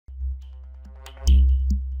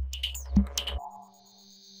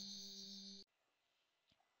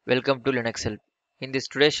Welcome to Linux Help. In this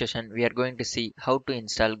today's session, we are going to see how to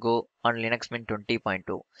install Go on Linux Mint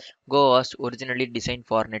 20.2. Go was originally designed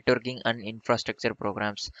for networking and infrastructure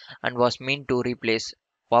programs and was meant to replace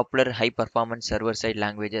popular high-performance server-side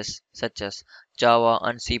languages such as Java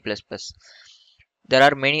and C++. There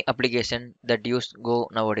are many applications that use Go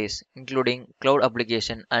nowadays, including cloud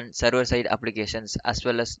application and server-side applications as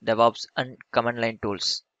well as DevOps and command line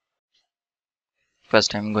tools.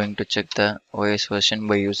 First, I'm going to check the OS version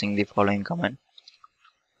by using the following command.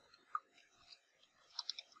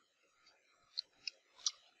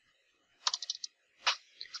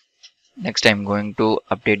 Next, I'm going to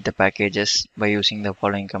update the packages by using the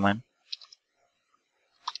following command.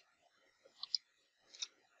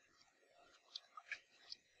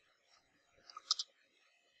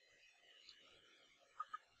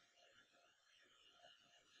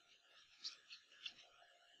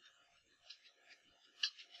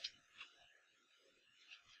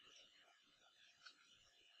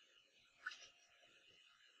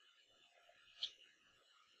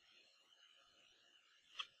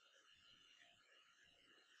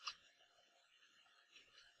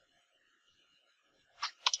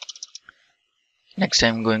 Next,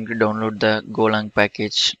 I'm going to download the Golang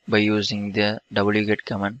package by using the wget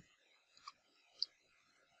command.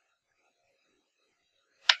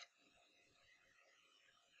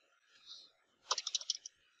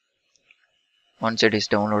 Once it is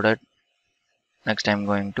downloaded, next I'm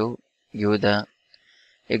going to give the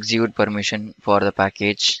execute permission for the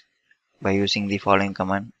package by using the following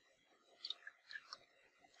command.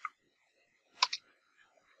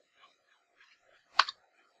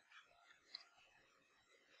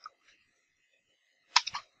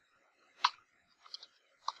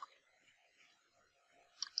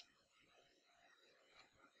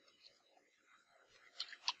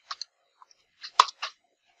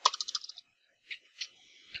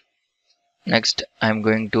 Next, I'm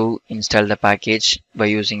going to install the package by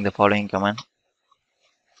using the following command.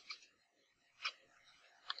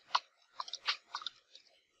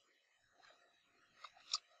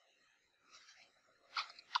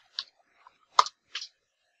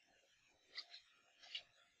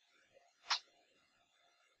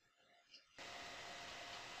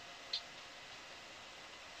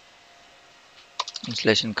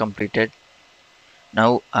 Installation completed.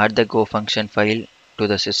 Now add the Go function file to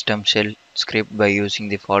the system shell script by using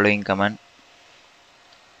the following command.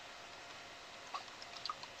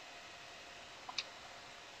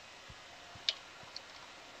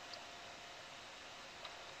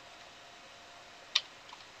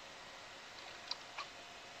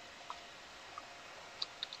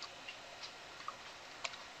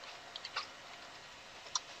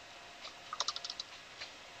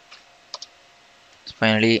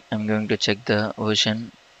 Finally, I'm going to check the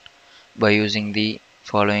version by using the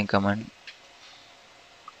following command.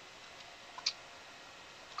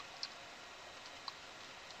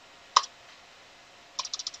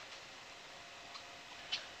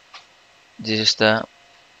 This is the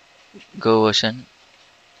Go version.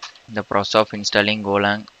 The process of installing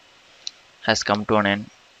Golang has come to an end.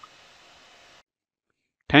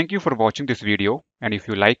 Thank you for watching this video, and if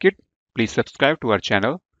you like it, please subscribe to our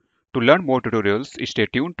channel. To learn more tutorials, stay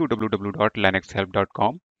tuned to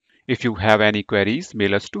www.linuxhelp.com. If you have any queries,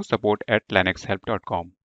 mail us to support@linuxhelp.com.